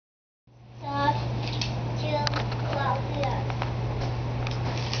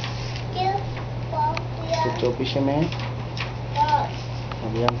24 মে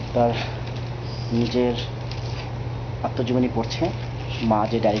Fabien তার নিজের আত্মজীবনী পড়ছে। মা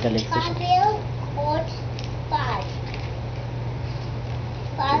যে ডায়েরিটা লিখছে সেটা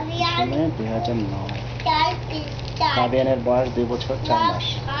 2009। ফাবিয়ানের বয়স 2 বছর 4 মাস।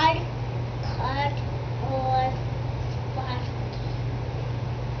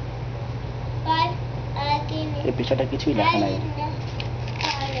 এই বিষয়টা কিছুই লেখা নাই।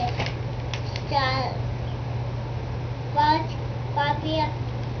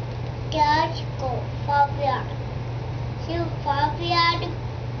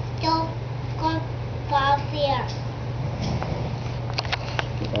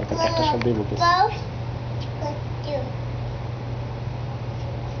 একটা শব্দই বলতেছে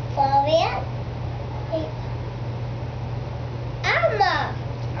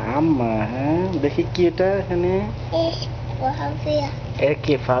আম্মা। হ্যাঁ, দেখি কি এটা এখানে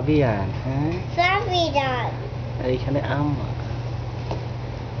কে ফাবিয়ান। হ্যাঁ, এইখানে আম্মা।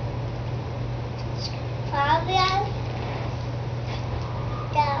 Fabian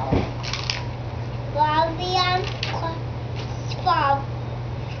down. Fabian stop.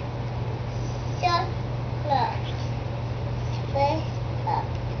 Shut up. Face up.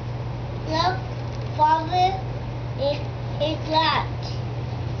 Look, Fabian is left.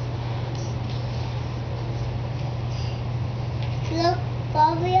 Look,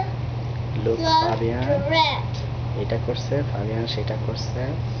 Fabian. Look, Fabian. এটা করছে ফাবিয়ান, সেটা করছে।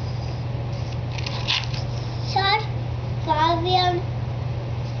 Shut Fabian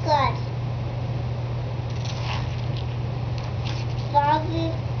good.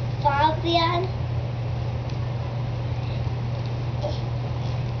 Fabian is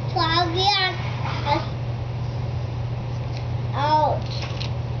out.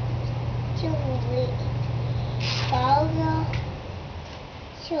 Julie. Fabian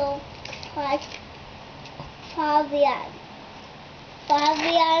should fight Fabian.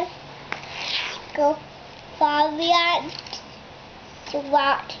 Fabian go. Fabian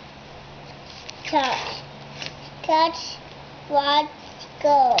what? Touch what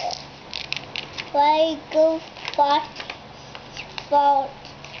go? Why go fast fall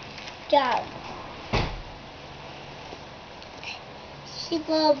down? She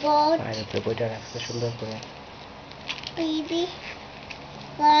go about baby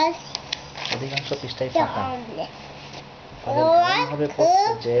was অধিকাংশ পৃষ্ঠাই ফাঁকা।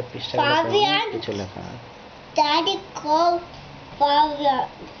 Fabian কিছু লেখা। Daddy called Fabian.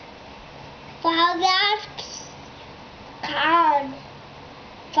 Fabian can.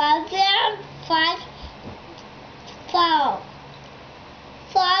 Fabian fight fall.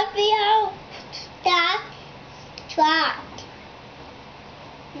 Fabian start track.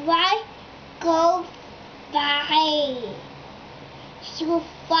 Why go by? So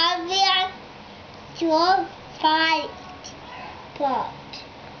Fabian drove fight. But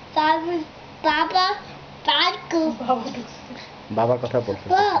Fabian Baba বাবার কথা বলতে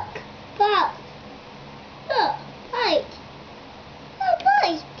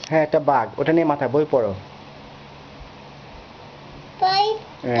হ্যাঁ, একটা বাঘ, ওটা নিয়ে মাথায় বই পড়ো।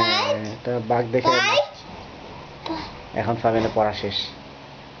 একটা বাঘ দেখে এখন ফাবিয়ানের পড়া শেষ।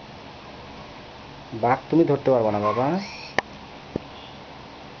 বাঘ তুমি ধরতে পারবো না বাবা।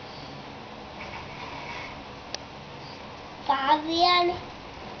 Fabian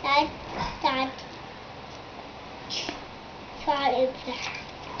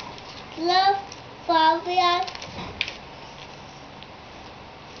love Fabian.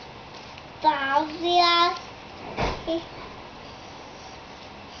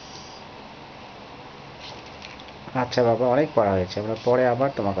 আচ্ছা বাবা, অনেক পড়া হয়েছে, আমরা পরে আবার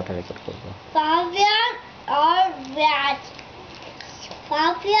তোমার কথা রেকর্ড করব। Fabian or rat?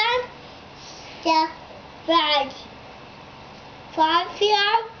 Fabian the rat.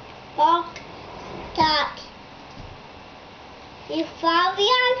 Fabian or cat? If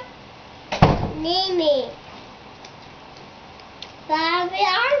Fabian Mimi.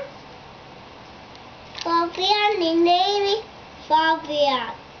 Fabian Mimi.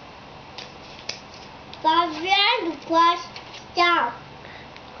 Fabian was stop.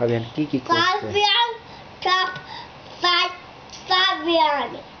 Fabien কি কি করছে? Fabian stop fight Fabian.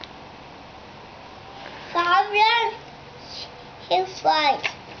 Fabian is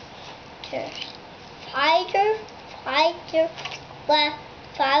fighter but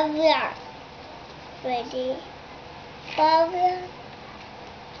Fabian ready. Fabian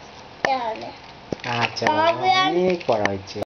done. আচ্ছা, অনেক পড়া হয়েছে।